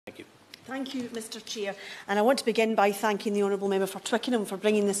Thank you, Mr Chair. And I want to begin by thanking the Honourable Member for Twickenham for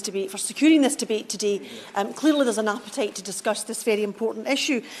bringing this debate, for securing this debate today. Clearly there's an appetite to discuss this very important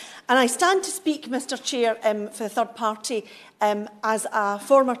issue. And I stand to speak, Mr Chair, for the third party as a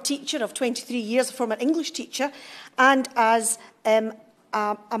former teacher of 23 years, a former English teacher, and as a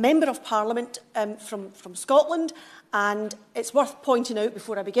Member of Parliament from Scotland. And it's worth pointing out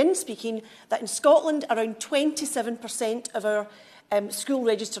before I begin speaking that in Scotland around 27% of our school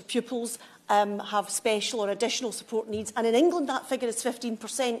registered pupils have special or additional support needs, and in England that figure is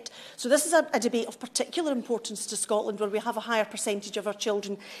 15%. So this is a debate of particular importance to Scotland, where we have a higher percentage of our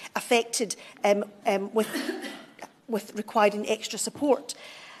children affected with requiring extra support.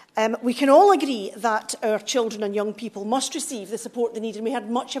 We can all agree that our children and young people must receive the support they need, and we heard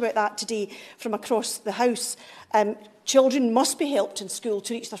much about that today from across the House. Children must be helped in school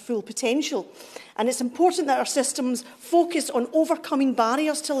to reach their full potential. And it's important that our systems focus on overcoming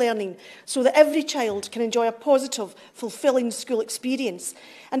barriers to learning so that every child can enjoy a positive, fulfilling school experience.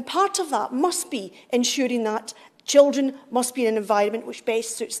 And part of that must be ensuring that children must be in an environment which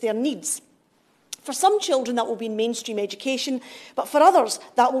best suits their needs. For some children, that will be in mainstream education, but for others,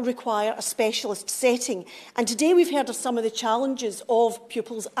 that will require a specialist setting. And today we've heard of some of the challenges of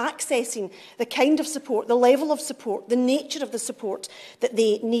pupils accessing the kind of support, the level of support, the nature of the support that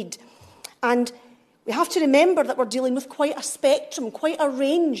they need. And we have to remember that we're dealing with quite a spectrum, quite a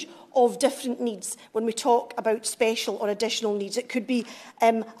range of different needs when we talk about special or additional needs. It could be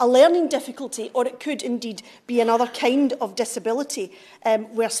a learning difficulty, or it could indeed be another kind of disability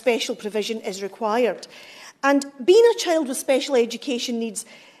where special provision is required. And being a child with special education needs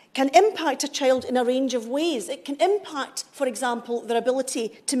can impact a child in a range of ways. It can impact, for example, their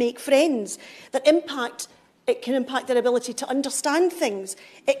ability to make friends, it can impact their ability to understand things.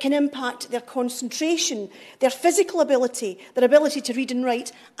 It can impact their concentration, their physical ability, their ability to read and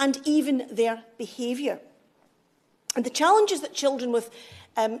write, and even their behaviour. And the challenges that children with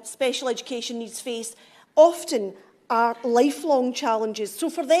special education needs face often are lifelong challenges.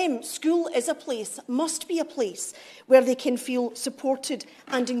 So for them, school is a place, must be a place, where they can feel supported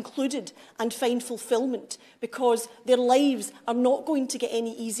and included and find fulfilment, because their lives are not going to get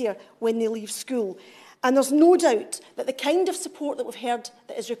any easier when they leave school. And there's no doubt that the kind of support that we've heard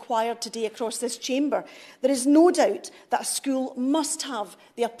that is required today across this chamber, there is no doubt that a school must have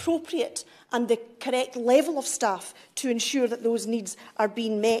the appropriate and the correct level of staff to ensure that those needs are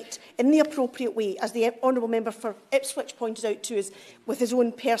being met in the appropriate way, as the Honourable Member for Ipswich pointed out to us with his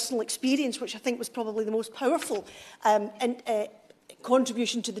own personal experience, which I think was probably the most powerful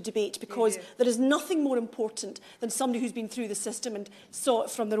contribution to the debate, because there is nothing more important than somebody who's been through the system and saw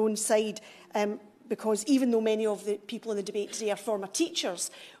it from their own side. Because even though many of the people in the debate today are former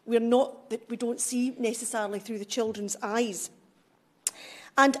teachers, we don't see necessarily through the children's eyes.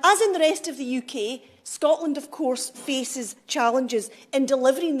 And as in the rest of the UK, Scotland, of course, faces challenges in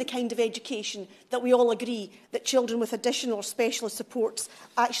delivering the kind of education that we all agree that children with additional or specialist supports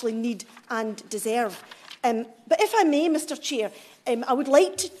actually need and deserve. But if I may, Mr Chair, I would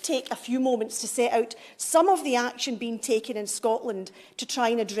like to take a few moments to set out some of the action being taken in Scotland to try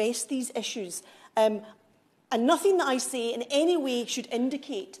and address these issues. And nothing that I say in any way should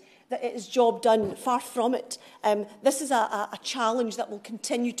indicate that it is job done, far from it. This is a challenge that will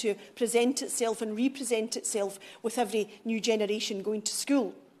continue to present itself and represent itself with every new generation going to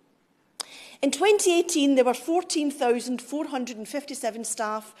school. In 2018, there were 14,457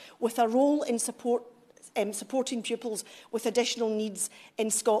 staff with a role in supporting pupils with additional needs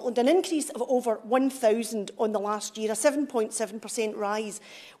in Scotland, an increase of over 1,000 on the last year, a 7.7% rise,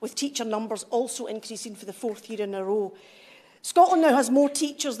 with teacher numbers also increasing for the fourth year in a row. Scotland now has more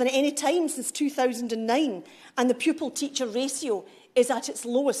teachers than at any time since 2009, and the pupil-teacher ratio is at its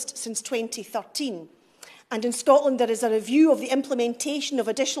lowest since 2013. And in Scotland, there is a review of the implementation of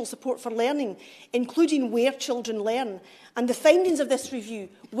additional support for learning, including where children learn. And the findings of this review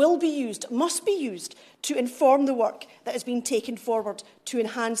must be used to inform the work that has been taken forward to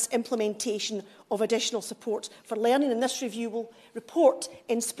enhance implementation of additional support for learning. And this review will report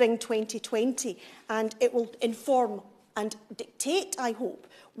in spring 2020, and it will inform and dictate, I hope,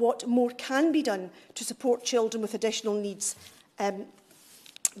 what more can be done to support children with additional needs.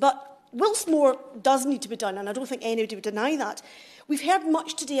 But whilst more does need to be done, and I don't think anybody would deny that, we've heard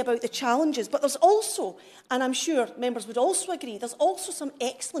much today about the challenges, but there's also, and I'm sure members would also agree, there's also some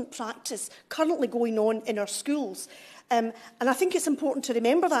excellent practice currently going on in our schools. And I think it's important to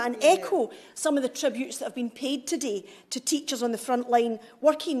remember that and echo some of the tributes that have been paid today to teachers on the front line,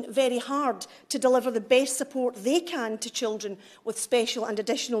 working very hard to deliver the best support they can to children with special and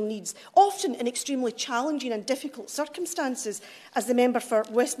additional needs, often in extremely challenging and difficult circumstances, as the member for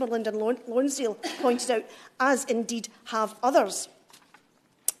Westmoreland and Lonsdale pointed out, as indeed have others.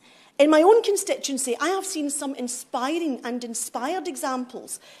 In my own constituency, I have seen some inspiring and inspired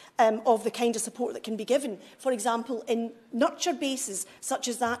examples of the kind of support that can be given. For example, in nurture bases, such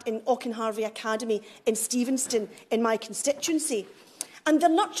as that in Auchenharvie Academy in Stevenston, in my constituency. And the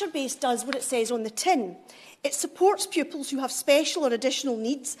nurture base does what it says on the tin. It supports pupils who have special or additional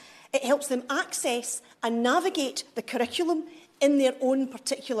needs. It helps them access and navigate the curriculum in their own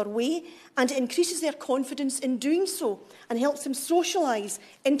particular way, and it increases their confidence in doing so and helps them socialise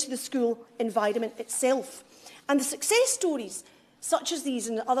into the school environment itself. And the success stories, such as these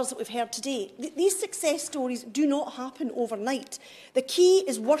and others that we've heard today, these success stories do not happen overnight. The key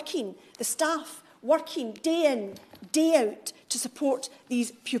is working, the staff working day in, day out to support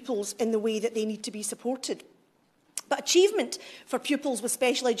these pupils in the way that they need to be supported. But achievement for pupils with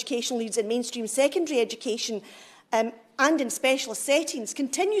special educational needs in mainstream secondary education and in specialist settings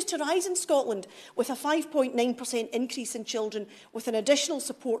continues to rise in Scotland, with a 5.9% increase in children with an additional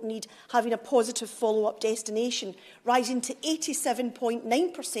support need having a positive follow-up destination, rising to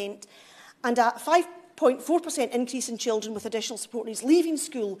 87.9%, and a 5.4% increase in children with additional support needs leaving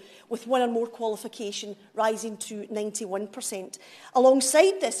school with one or more qualification, rising to 91%.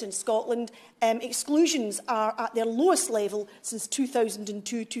 Alongside this in Scotland, exclusions are at their lowest level since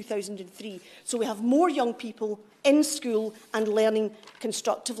 2002-2003. So we have more young people in school and learning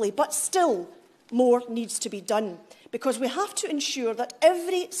constructively. But still, more needs to be done, because we have to ensure that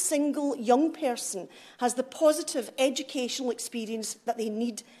every single young person has the positive educational experience that they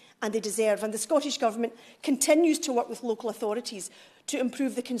need and they deserve. And the Scottish Government continues to work with local authorities to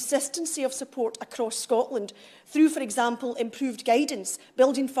improve the consistency of support across Scotland through, for example, improved guidance,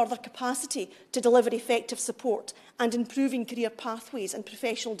 building further capacity to deliver effective support, and improving career pathways and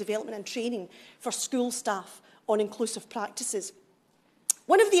professional development and training for school staff on inclusive practices.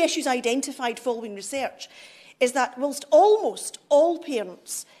 One of the issues identified following research is that whilst almost all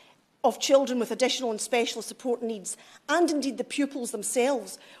parents of children with additional and special support needs, and indeed the pupils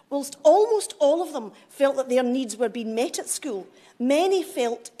themselves, whilst almost all of them felt that their needs were being met at school, many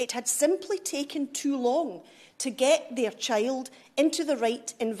felt it had simply taken too long to get their child into the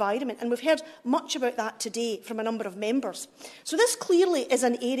right environment. And we've heard much about that today from a number of members. So this clearly is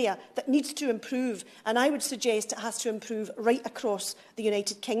an area that needs to improve, and I would suggest it has to improve right across the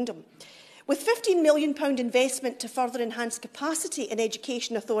United Kingdom. With £15 million investment to further enhance capacity in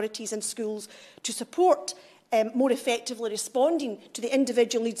education authorities and schools to support more effectively responding to the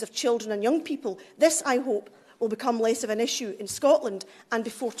individual needs of children and young people, this, I hope, will become less of an issue in Scotland and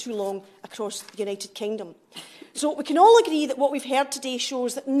before too long across the United Kingdom. So we can all agree that what we've heard today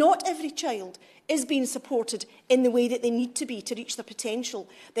shows that not every child is being supported in the way that they need to be to reach their potential.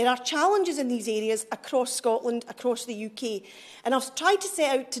 There are challenges in these areas across Scotland, across the UK. And I've tried to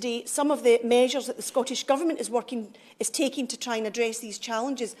set out today some of the measures that the Scottish Government is taking to try and address these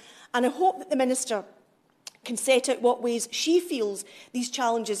challenges. And I hope that the Minister can set out what ways she feels these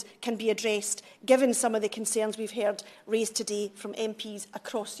challenges can be addressed, given some of the concerns we've heard raised today from MPs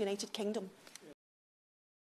across the United Kingdom.